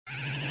Hey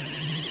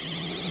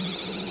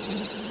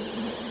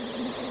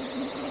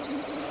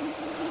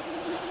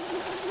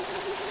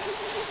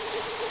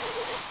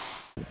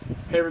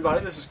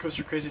everybody, this is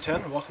Coaster Crazy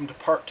 10. Welcome to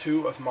part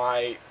 2 of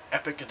my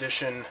Epic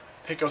Edition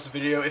Picos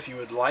video if you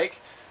would like.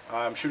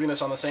 I'm shooting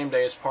this on the same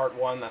day as part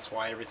 1, that's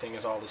why everything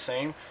is all the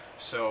same.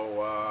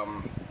 So,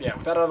 yeah,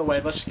 with that out of the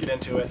way, let's just get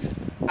into it.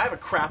 I have a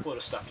crap load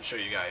of stuff to show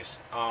you guys.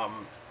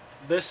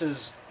 This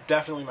is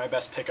definitely my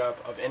best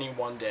pickup of any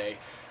one day.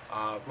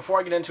 Before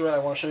I get into it, I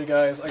want to show you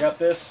guys, I got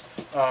this.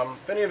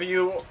 If any of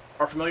you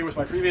are familiar with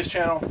my previous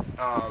channel,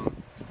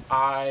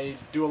 I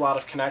do a lot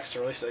of Connects,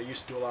 or at least I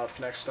used to do a lot of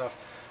Connect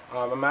stuff.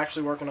 I'm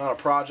actually working on a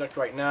project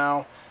right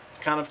now. It's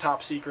kind of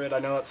top secret. I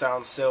know it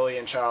sounds silly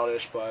and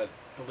childish, but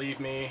believe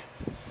me,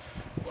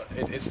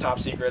 it's top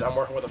secret. I'm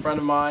working with a friend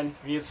of mine.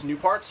 We need some new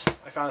parts.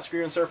 I found a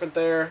Screaming Serpent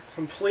there,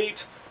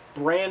 complete,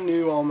 brand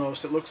new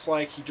almost. It looks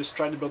like he just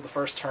tried to build the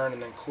first turn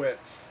and then quit.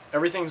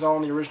 Everything's all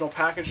in the original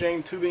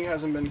packaging. Tubing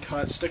hasn't been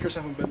cut. Stickers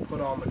haven't been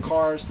put on the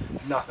cars.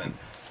 Nothing.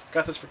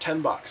 Got this for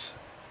 10 bucks.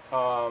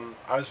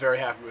 I was very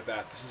happy with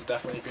that. This is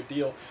definitely a good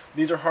deal.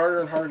 These are harder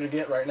and harder to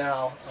get right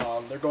now.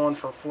 They're going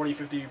for $40,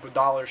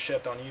 $50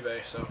 shipped on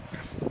eBay, so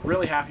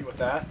really happy with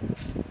that.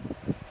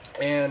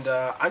 And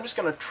I'm just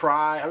going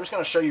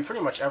to show you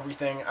pretty much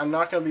everything. I'm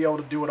not going to be able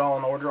to do it all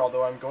in order,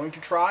 although I'm going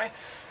to try.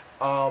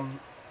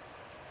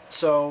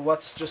 So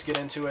let's just get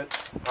into it.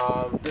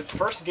 The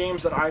first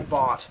games that I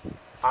bought,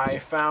 I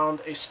found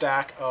a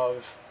stack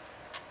of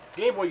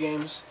Game Boy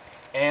games.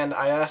 And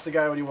I asked the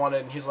guy what he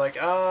wanted, and he's like,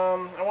 I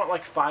want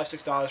like $5,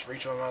 $6 for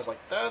each of them. And I was like,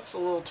 that's a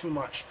little too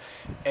much.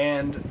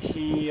 And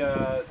he, you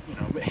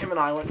know, him and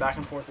I went back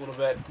and forth a little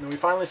bit, and we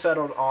finally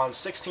settled on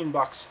 16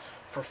 bucks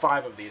for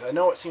 5 of these. I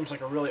know it seems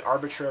like a really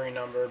arbitrary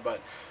number, but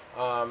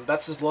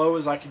that's as low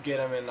as I could get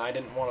him, and I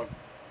didn't want to,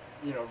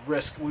 you know,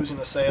 risk losing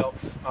the sale.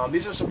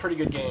 These are some pretty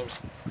good games.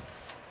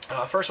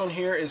 First one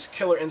here is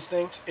Killer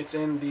Instinct. It's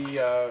in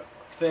the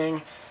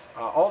thing.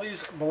 All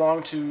these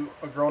belong to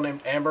a girl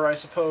named Amber, I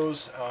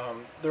suppose.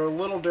 They're a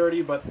little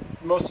dirty, but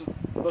most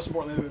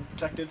importantly, they've been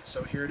protected.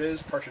 So here it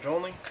is, cartridge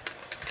only.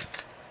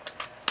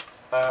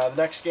 The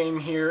next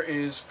game here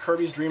is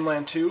Kirby's Dream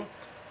Land 2.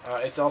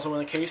 It's also in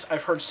the case.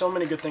 I've heard so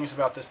many good things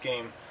about this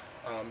game.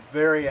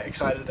 Very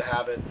excited to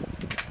have it.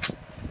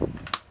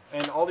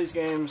 And all these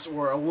games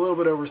were a little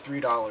bit over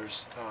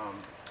 $3.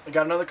 I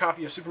got another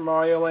copy of Super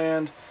Mario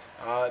Land.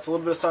 It's a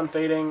little bit of sun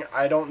fading.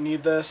 I don't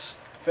need this.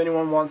 If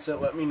anyone wants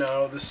it, let me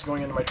know. This is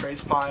going into my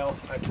trades pile.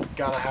 I've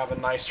got to have a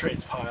nice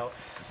trades pile.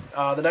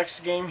 The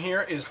next game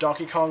here is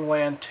Donkey Kong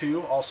Land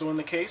 2, also in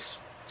the case.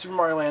 Super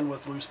Mario Land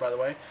was loose, by the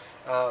way.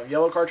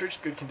 Yellow cartridge,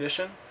 good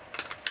condition.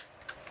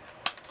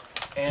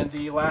 And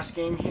the last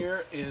game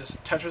here is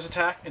Tetris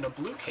Attack in a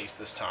blue case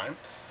this time,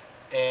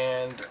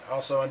 and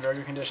also in very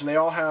good condition. They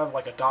all have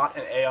like a dot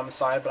and A on the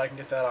side, but I can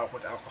get that out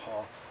with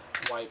alcohol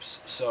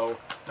wipes, so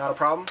not a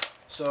problem.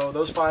 So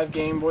those 5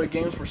 Game Boy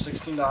games were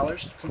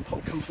 $16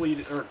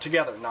 completed, or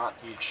together, not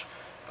each.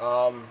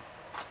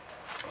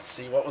 Let's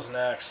see, what was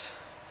next?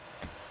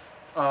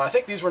 I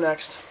think these were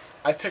next.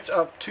 I picked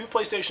up 2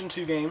 PlayStation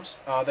 2 games.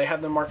 They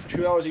had them marked for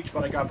 $2 each,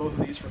 but I got both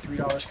of these for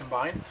 $3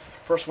 combined.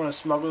 First one is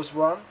Smuggler's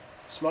Run.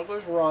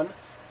 Smuggler's Run.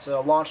 It's a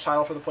launch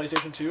title for the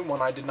PlayStation 2,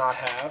 one I did not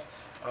have.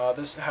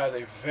 This has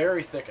a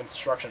very thick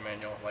instruction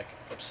manual, like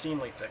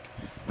obscenely thick.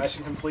 Nice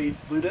and complete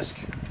blue disc.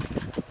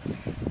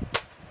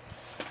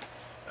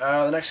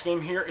 The next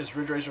game here is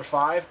Ridge Racer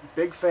 5.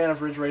 Big fan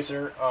of Ridge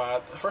Racer.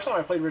 The first time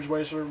I played Ridge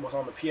Racer was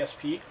on the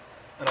PSP,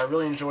 and I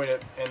really enjoyed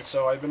it. And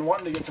so I've been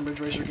wanting to get some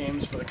Ridge Racer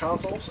games for the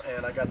consoles,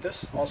 and I got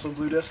this, also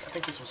blue disc. I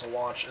think this was a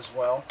launch as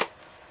well.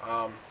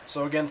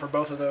 So again, for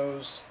both of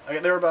those,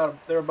 they're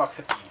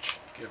 $1.50 each,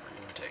 give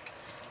or take.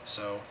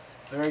 So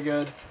very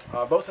good.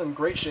 Both in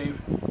great shape.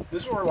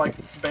 These were like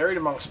buried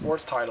among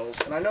sports titles,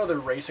 and I know they're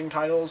racing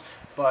titles,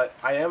 but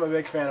I am a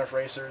big fan of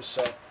racers,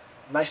 so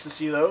nice to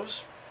see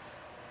those.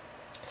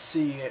 Let's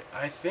see,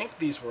 I think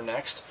these were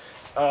next.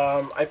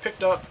 I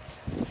picked up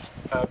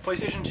a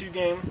PlayStation 2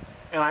 game,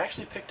 and I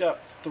actually picked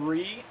up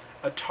 3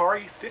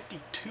 Atari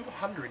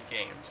 5200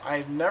 games.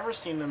 I've never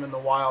seen them in the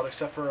wild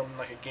except for in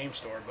like a game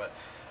store, but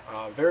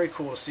very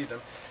cool to see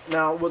them.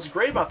 Now, what's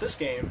great about this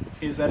game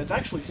is that it's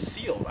actually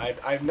sealed.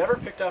 I've never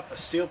picked up a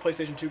sealed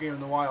PlayStation 2 game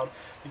in the wild.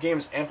 The game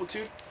is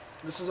Amplitude.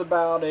 This is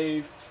about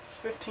a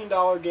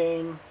 $15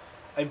 game,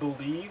 I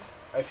believe,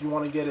 if you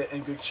want to get it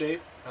in good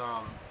shape.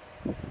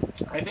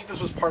 I think this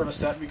was part of a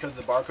set because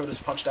the barcode is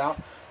punched out,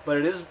 but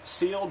it is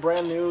sealed,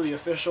 brand new, the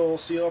official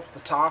seal up at the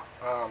top.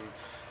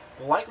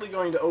 Likely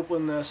going to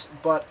open this,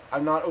 but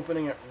I'm not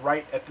opening it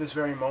right at this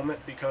very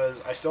moment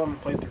because I still haven't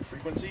played through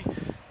Frequency.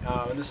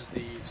 And this is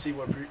the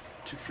sequel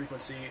to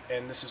Frequency,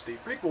 and this is the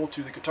prequel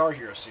to the Guitar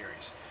Hero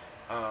series.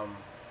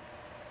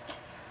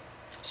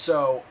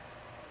 So,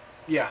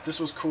 yeah, this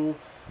was cool.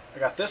 I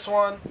got this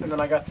one, and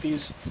then I got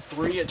these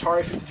 3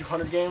 Atari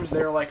 5200 games.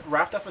 They're like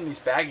wrapped up in these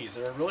baggies.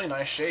 They're in really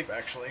nice shape,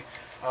 actually.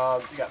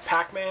 You got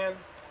Pac-Man,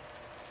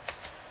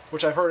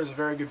 which I've heard is a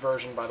very good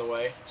version, by the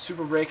way.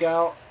 Super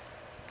Breakout,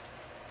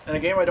 and a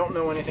game I don't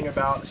know anything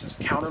about. This is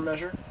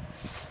Countermeasure.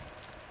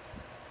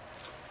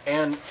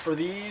 And for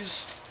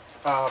these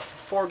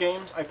 4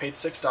 games, I paid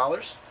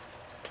 $6.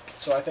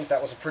 So I think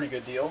that was a pretty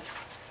good deal.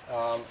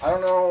 I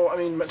don't know, I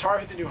mean, Atari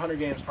 5200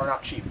 games are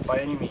not cheap by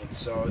any means,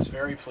 so I was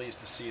very pleased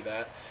to see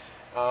that.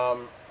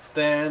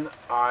 Then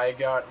I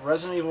got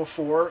Resident Evil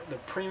 4, the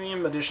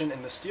Premium Edition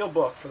in the Steel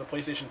Book for the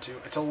PlayStation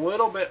 2. It's a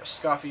little bit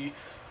scuffy,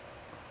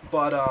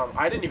 but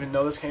I didn't even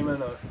know this came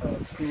in a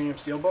Premium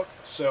Steelbook,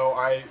 so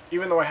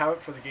even though I have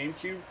it for the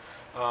GameCube,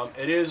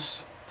 it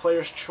is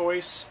player's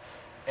choice,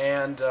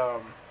 and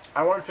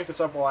I wanted to pick this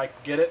up while I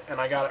could get it,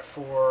 and I got it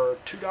for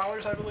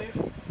 $2, I believe,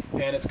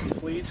 and it's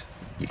complete.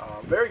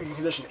 Very good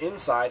condition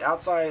inside.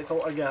 Outside, it's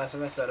again, as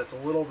I said, it's a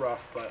little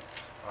rough, but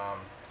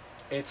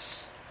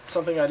it's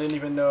something I didn't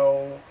even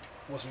know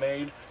was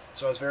made,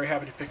 so I was very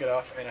happy to pick it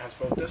up, and it has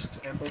both discs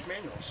and both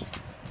manuals.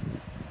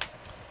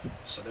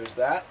 So there's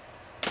that.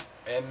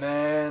 And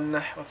then,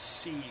 let's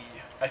see,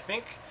 I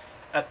think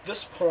at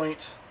this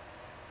point,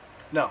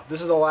 no,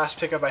 this is the last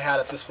pickup I had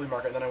at this flea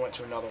market, then I went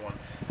to another one.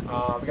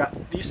 I've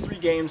got these 3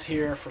 games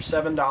here for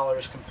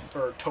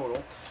 $7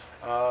 total.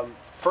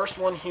 First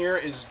one here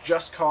is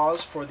Just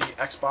Cause for the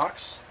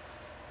Xbox.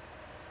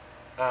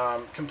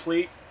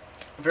 Complete,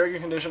 very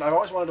good condition. I've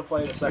always wanted to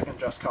play the second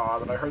Just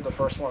Cause, and I heard the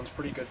first one's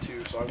pretty good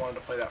too, so I wanted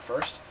to play that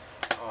first.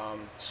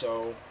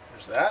 So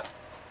there's that.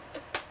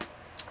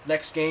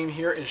 Next game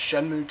here is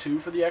Shenmue 2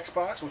 for the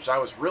Xbox, which I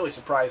was really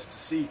surprised to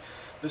see.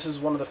 This is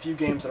one of the few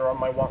games that are on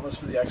my want list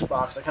for the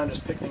Xbox. I kind of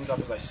just pick things up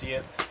as I see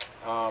it.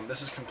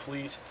 This is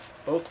complete.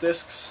 Both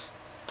discs.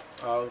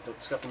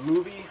 It's got the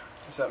movie.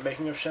 It's that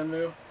making of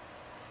Shenmue.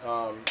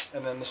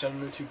 And then the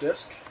Shenmue 2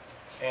 disc.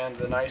 And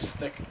the nice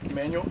thick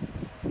manual.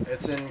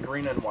 It's in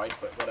green and white,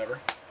 but whatever.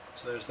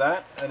 So there's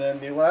that. And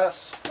then the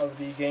last of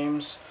the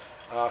games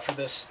for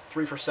this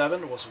 3 for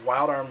 $7 was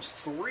Wild Arms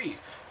 3.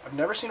 I've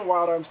never seen a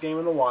Wild Arms game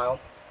in the wild.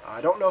 I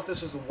don't know if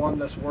this is the one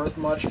that's worth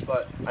much,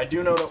 but I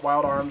do know that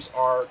Wild Arms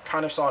are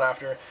kind of sought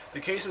after. The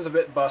case is a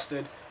bit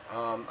busted.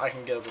 I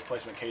can get a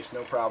replacement case,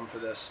 no problem for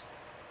this.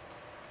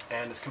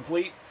 And it's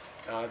complete.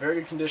 Very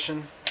good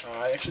condition.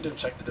 I actually didn't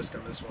check the disc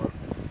on this one.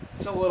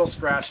 It's a little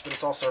scratched, but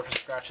it's all surface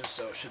scratches,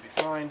 so it should be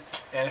fine.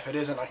 And if it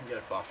isn't, I can get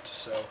it buffed.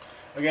 So,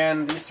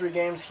 again, these 3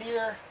 games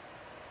here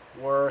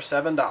were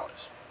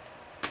 $7.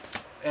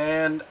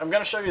 And I'm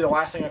going to show you the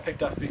last thing I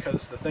picked up,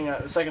 because the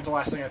second to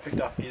last thing I picked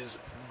up is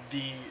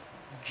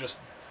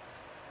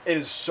it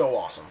is so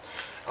awesome.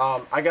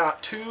 I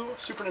got 2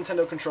 Super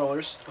Nintendo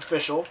controllers,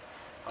 official.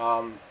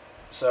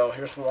 So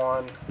here's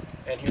 1,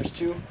 and here's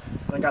 2.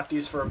 And I got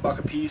these for $1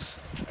 a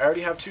piece. I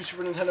already have 2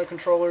 Super Nintendo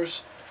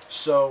controllers,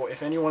 so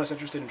if anyone is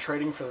interested in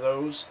trading for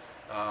those,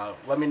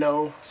 let me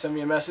know, send me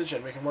a message,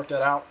 and we can work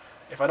that out.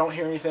 If I don't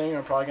hear anything,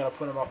 I'm probably going to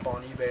put them up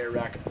on eBay or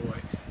Racket Boy.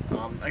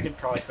 I could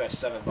probably fetch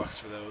 $7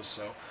 for those,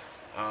 so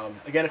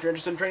again, if you're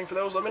interested in trading for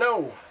those, let me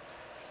know.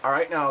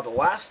 Alright, now the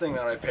last thing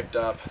that I picked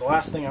up, the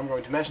last thing I'm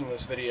going to mention in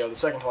this video, the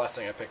second to last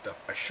thing I picked up,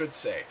 I should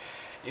say,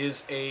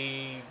 is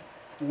a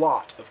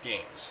lot of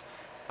games.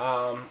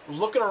 Was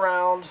looking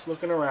around,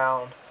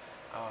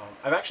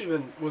 I've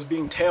actually was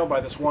being tailed by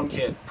this one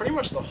kid pretty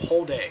much the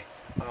whole day.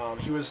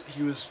 He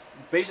was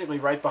basically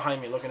right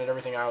behind me looking at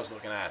everything I was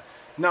looking at.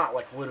 Not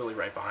like literally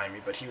right behind me,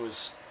 but he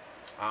was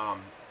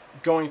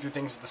going through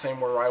things at the same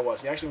where I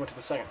was. He actually went to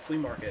the second flea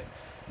market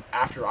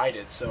after I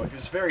did, so it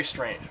was very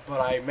strange, but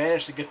I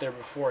managed to get there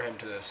before him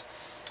to this.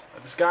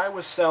 This guy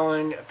was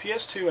selling a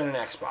PS2 and an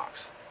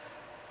Xbox,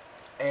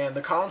 and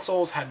the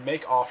consoles had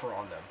make offer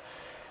on them,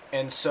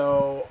 and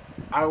so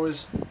I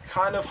was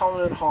kind of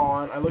humming and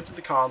hawing. I looked at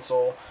the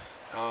console.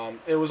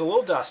 It was a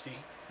little dusty,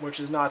 which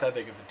is not that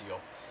big of a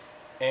deal,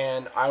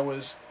 and I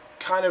was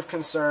kind of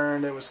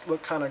concerned. It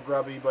looked kind of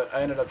grubby, but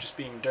I ended up just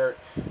being dirt,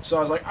 so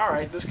I was like,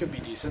 alright, this could be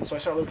decent. So I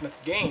started looking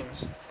at the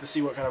games to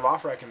see what kind of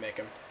offer I can make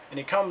him. And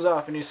he comes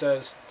up and he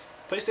says,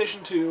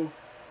 PlayStation 2,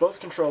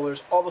 both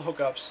controllers, all the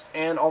hookups,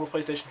 and all the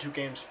PlayStation 2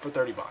 games for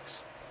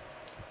 $30.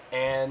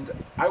 And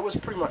I was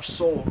pretty much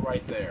sold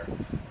right there.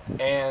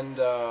 And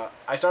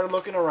I started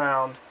looking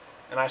around,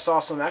 and I saw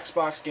some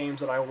Xbox games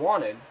that I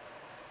wanted,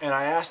 and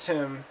I asked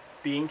him,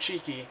 being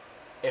cheeky,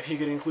 if he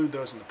could include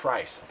those in the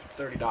price of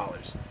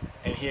 $30.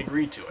 And he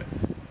agreed to it.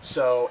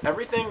 So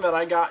everything that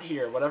I got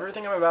here,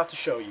 everything I'm about to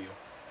show you,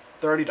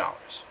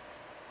 $30.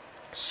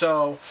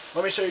 So,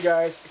 let me show you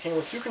guys. It came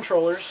with 2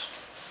 controllers.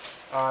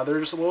 They're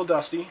just a little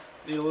dusty.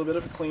 Need a little bit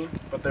of a clean,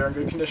 but they're in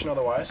good condition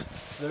otherwise.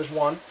 There's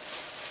 1.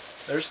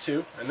 There's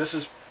 2. And this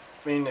is,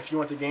 I mean, if you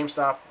went to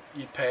GameStop,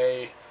 you'd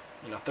pay,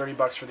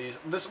 $30 for these.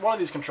 One of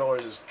these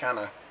controllers is kind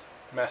of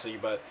messy,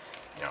 but,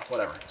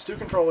 whatever. It's 2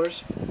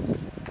 controllers,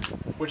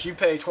 which you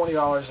pay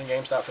 $20 in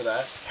GameStop for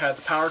that. Had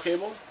the power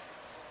cable.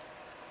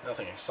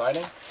 Nothing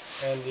exciting.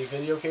 And the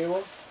video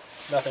cable.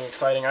 Nothing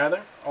exciting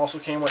either. Also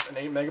came with an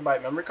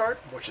 8MB memory card,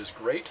 which is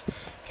great.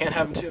 Can't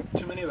have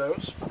too many of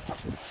those.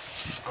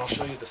 I'll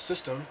show you the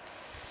system.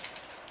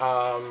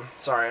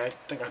 Sorry,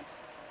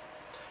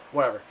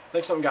 whatever. I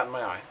think something got in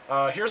my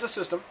eye. Here's the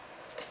system.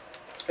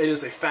 It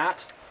is a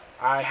FAT.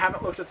 I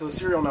haven't looked at the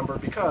serial number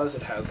because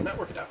it has the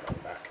network adapter on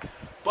the back.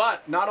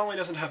 But not only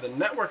does it have the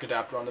network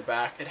adapter on the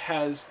back, it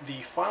has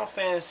the Final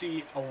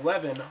Fantasy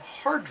XI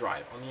hard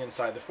drive on the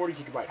inside, the 40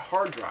 gigabyte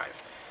hard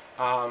drive.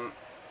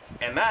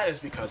 And that is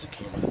because it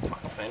came with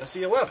Final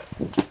Fantasy XI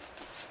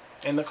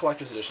in the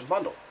Collector's Edition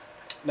bundle.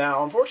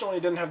 Now, unfortunately,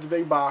 it didn't have the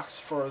big box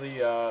for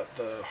the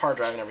hard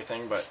drive and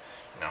everything, but,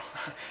 you know,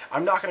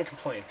 I'm not going to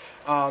complain.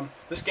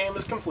 This game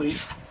is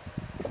complete.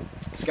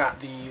 It's got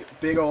the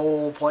big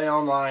old Play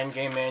Online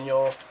game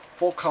manual,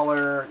 full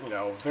color, you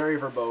know, very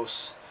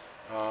verbose.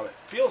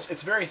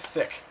 It's very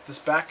thick. This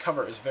back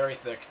cover is very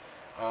thick.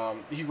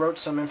 He wrote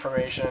some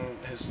information,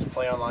 his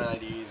Play Online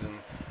IDs and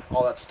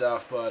all that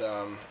stuff, but,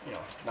 you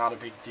know, not a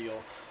big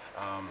deal.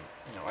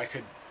 You know, I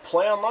could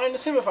play online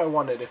as him if I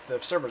wanted, if the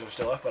servers are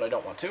still up, but I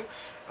don't want to.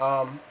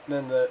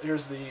 Then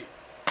here's the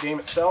game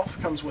itself.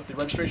 Comes with the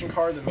registration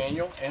card, the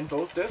manual, and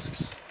both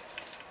discs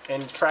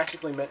in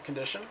practically mint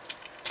condition.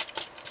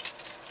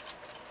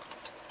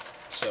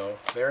 So,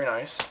 very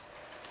nice.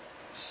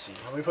 Let's see.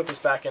 Let me put this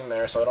back in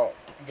there so I don't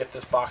get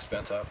this box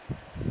bent up.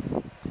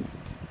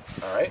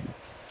 Alright.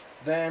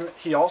 Then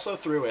he also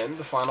threw in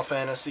the Final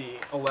Fantasy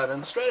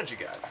XI strategy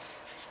guide.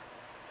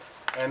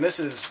 And this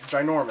is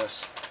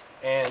ginormous.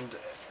 And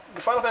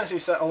the Final Fantasy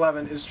XI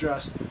is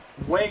just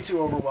way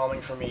too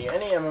overwhelming for me.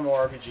 Any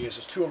MMORPG is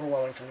just too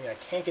overwhelming for me. I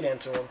can't get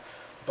into them.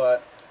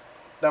 But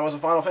that was a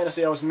Final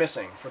Fantasy I was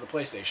missing for the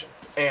PlayStation.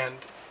 And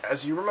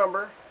as you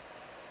remember,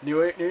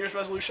 New Year's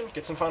resolution,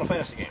 get some Final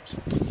Fantasy games.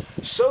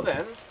 So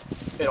then,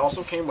 it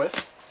also came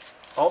with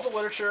all the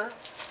literature.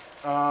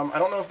 I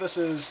don't know if this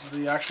is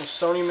the actual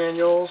Sony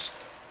manuals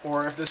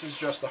or if this is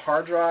just the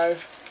hard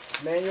drive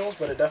manuals,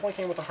 but it definitely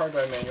came with the hard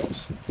drive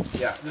manuals.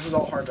 Yeah, this is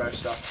all hard drive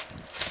stuff.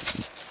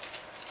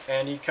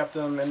 And he kept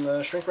them in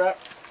the shrink wrap.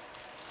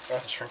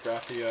 Not the shrink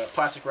wrap, the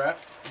plastic wrap.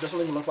 It doesn't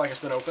even look like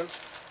it's been opened.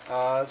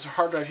 It's a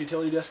hard drive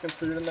utility disc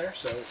included in there,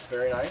 so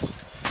very nice.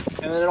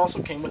 And then it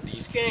also came with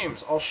these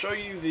games. I'll show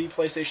you the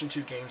PlayStation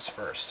 2 games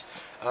first.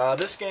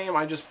 This game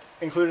I just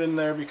included in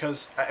there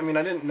because, I mean,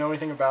 I didn't know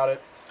anything about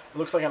it. It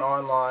looks like an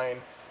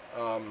online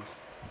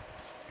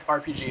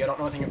RPG. I don't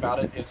know anything about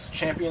it. It's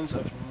Champions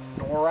of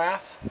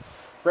Norath.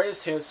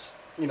 Greatest hits,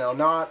 you know,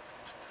 not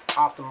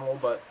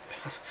optimal, but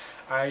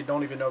I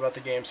don't even know about the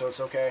game, so it's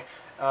okay.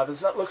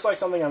 This looks like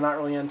something I'm not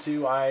really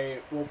into. I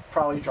will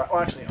probably try...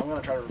 Well, actually, I'm going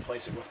to try to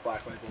replace it with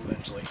Black Label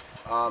eventually.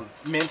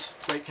 Mint,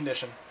 great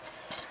condition.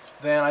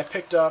 Then I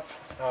picked up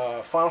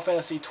Final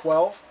Fantasy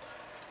XII,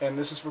 and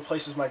this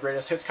replaces my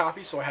Greatest Hits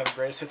copy, so I have a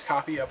Greatest Hits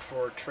copy up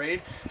for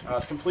trade.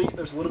 It's complete.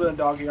 There's a little bit of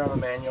dog ear on the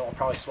manual. I'll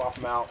probably swap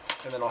them out,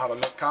 and then I'll have a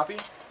mint copy.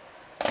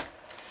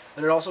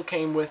 And it also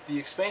came with the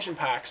expansion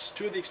packs,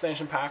 2 of the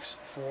expansion packs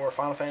for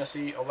Final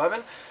Fantasy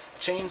XI.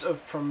 Chains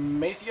of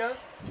Promethea,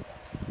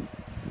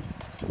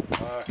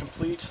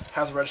 complete,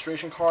 has a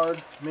registration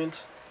card,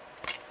 mint.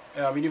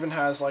 It even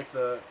has like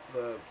the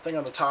thing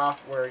on the top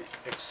where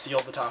it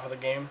sealed the top of the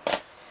game.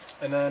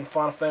 And then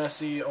Final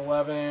Fantasy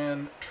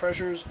XI,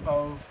 Treasures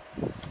of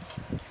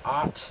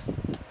Ot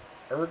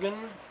Ergen?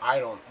 I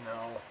don't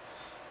know.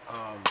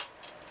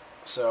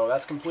 So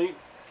that's complete,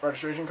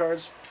 registration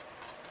cards.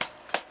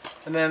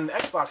 And then the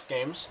Xbox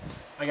games,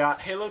 I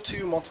got Halo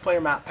 2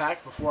 multiplayer map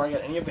pack before I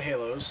got any of the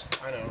Halos.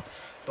 I know,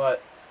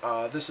 but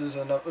this is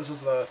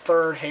the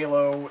third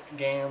Halo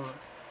game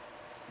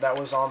that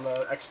was on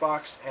the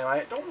Xbox, and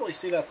I don't really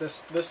see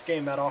this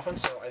game that often,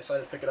 so I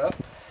decided to pick it up.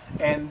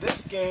 And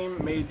this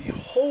game made the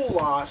whole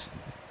lot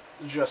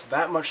just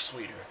that much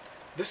sweeter.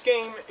 This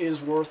game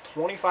is worth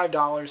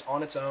 $25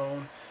 on its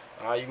own.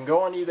 You can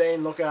go on eBay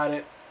and look at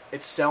it.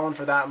 It's selling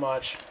for that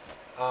much.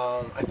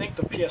 I think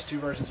the PS2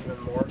 version is even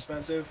more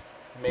expensive,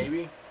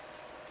 maybe.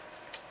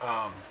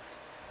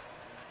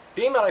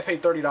 Being that I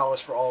paid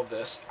 $30 for all of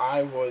this,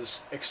 I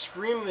was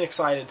extremely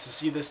excited to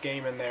see this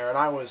game in there, and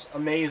I was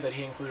amazed that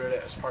he included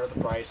it as part of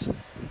the price.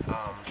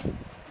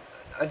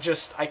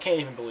 I can't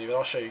even believe it.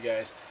 I'll show you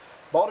guys.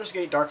 Baldur's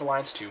Gate Dark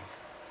Alliance 2.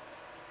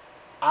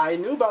 I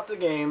knew about the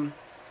game,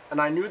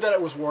 and I knew that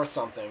it was worth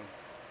something,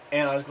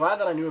 and I was glad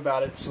that I knew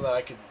about it so that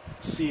I could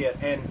see it,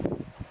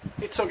 and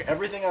it took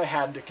everything I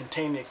had to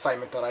contain the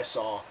excitement that I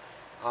saw,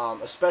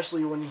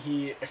 especially when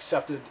he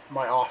accepted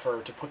my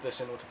offer to put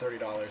this in with the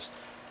 $30.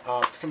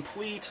 It's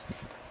complete,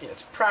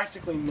 it's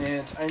practically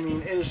mint, I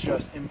mean, it is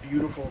just in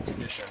beautiful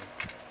condition.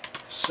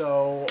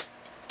 So,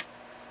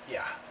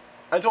 yeah.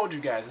 I told you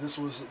guys, this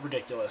was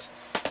ridiculous.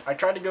 I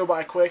tried to go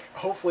by quick,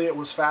 hopefully it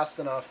was fast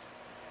enough,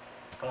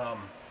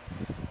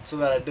 so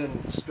that it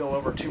didn't spill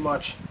over too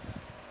much.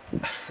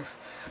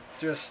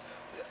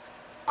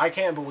 I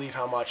can't believe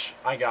how much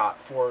I got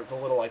for the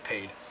little I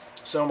paid.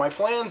 So my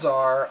plans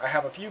are, I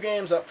have a few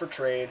games up for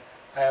trade.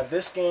 I have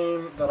this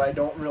game that I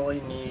don't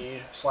really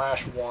need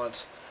 /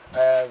 want. I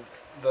have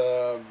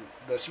the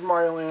Super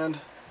Mario Land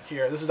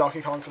here. This is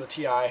Donkey Kong for the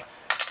TI.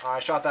 I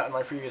shot that in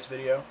my previous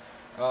video.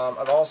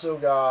 I've also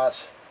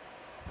got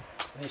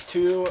these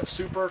 2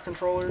 Super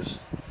controllers,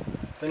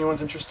 if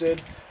anyone's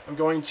interested. I'm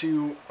going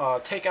to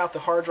take out the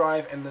hard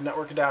drive and the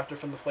network adapter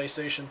from the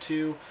PlayStation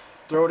 2,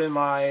 throw it in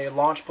my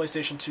launch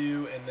PlayStation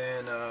 2, and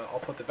then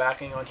I'll put the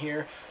backing on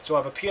here. So I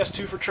have a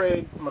PS2 for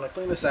trade. I'm going to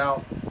clean this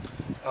out,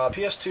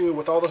 PS2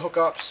 with all the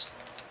hookups,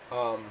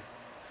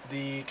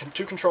 the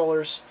two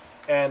controllers,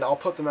 and I'll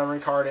put the memory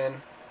card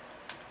in.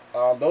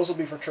 Those will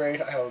be for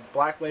trade. I have a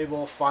Black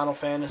Label Final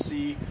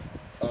Fantasy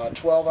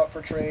 12 up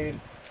for trade,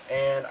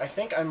 and I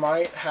think I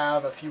might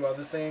have a few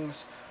other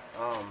things,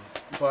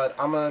 but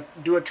I'm going to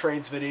do a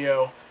trades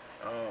video.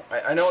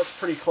 I know it's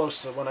pretty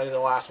close to when I did the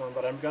last one,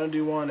 but I'm going to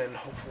do one, and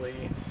hopefully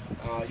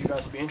you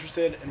guys will be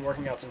interested in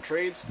working out some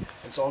trades,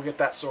 and so I'll get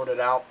that sorted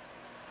out.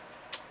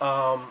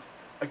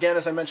 Again,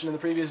 as I mentioned in the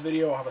previous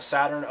video, I'll have a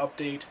Saturn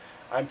update.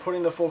 I'm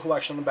putting the full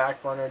collection on the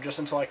back burner just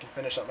until I can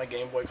finish up my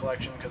Game Boy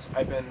collection, because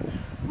I've been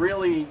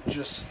really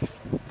just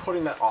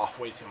putting that off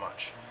way too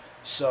much.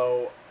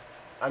 So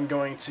I'm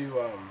going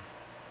to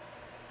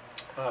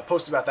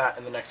post about that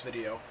in the next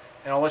video,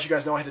 and I'll let you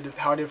guys know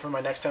how I did for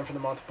my next 10 for the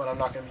month, but I'm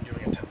not going to be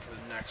doing a 10 for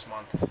the next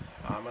month.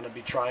 I'm going to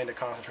be trying to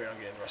concentrate on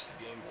getting the rest of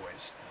the Game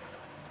Boys.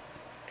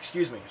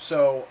 Excuse me.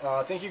 So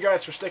thank you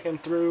guys for sticking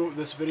through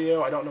this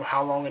video. I don't know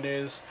how long it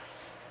is.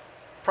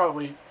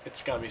 Probably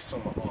it's going to be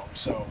somewhat long.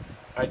 So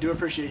I do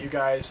appreciate you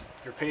guys,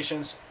 your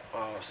patience,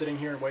 sitting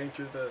here and waiting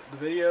through the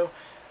video.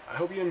 I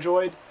hope you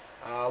enjoyed.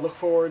 Look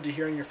forward to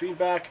hearing your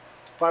feedback.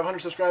 500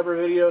 subscriber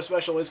video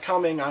special is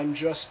coming. I'm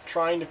just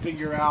trying to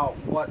figure out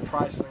what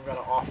prices I'm going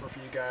to offer for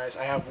you guys.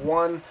 I have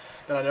one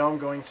that I know I'm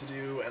going to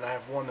do, and I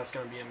have one that's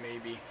going to be a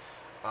maybe.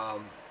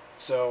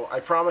 So I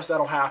promise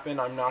that'll happen.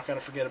 I'm not going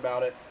to forget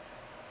about it.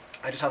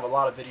 I just have a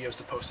lot of videos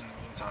to post in the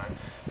meantime.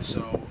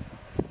 So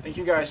thank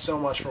you guys so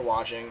much for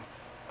watching.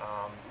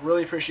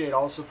 Really appreciate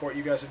all the support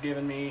you guys have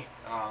given me.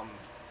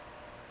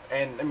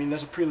 And I mean,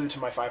 there's a prelude to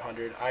my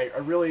 500. I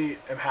really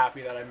am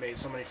happy that I made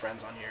so many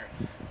friends on here.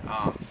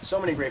 So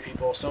many great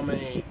people, so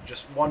many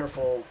just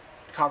wonderful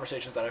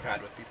conversations that I've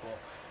had with people.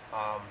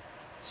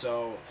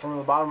 So from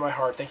the bottom of my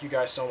heart, thank you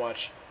guys so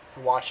much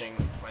for watching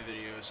my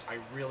videos. I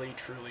really,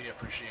 truly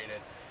appreciate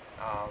it.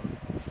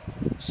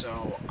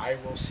 So I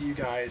will see you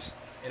guys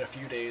in a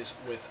few days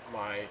with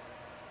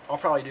I'll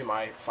probably do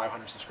my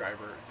 500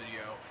 subscriber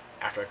video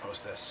after I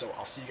post this. So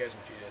I'll see you guys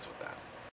in a few days with that.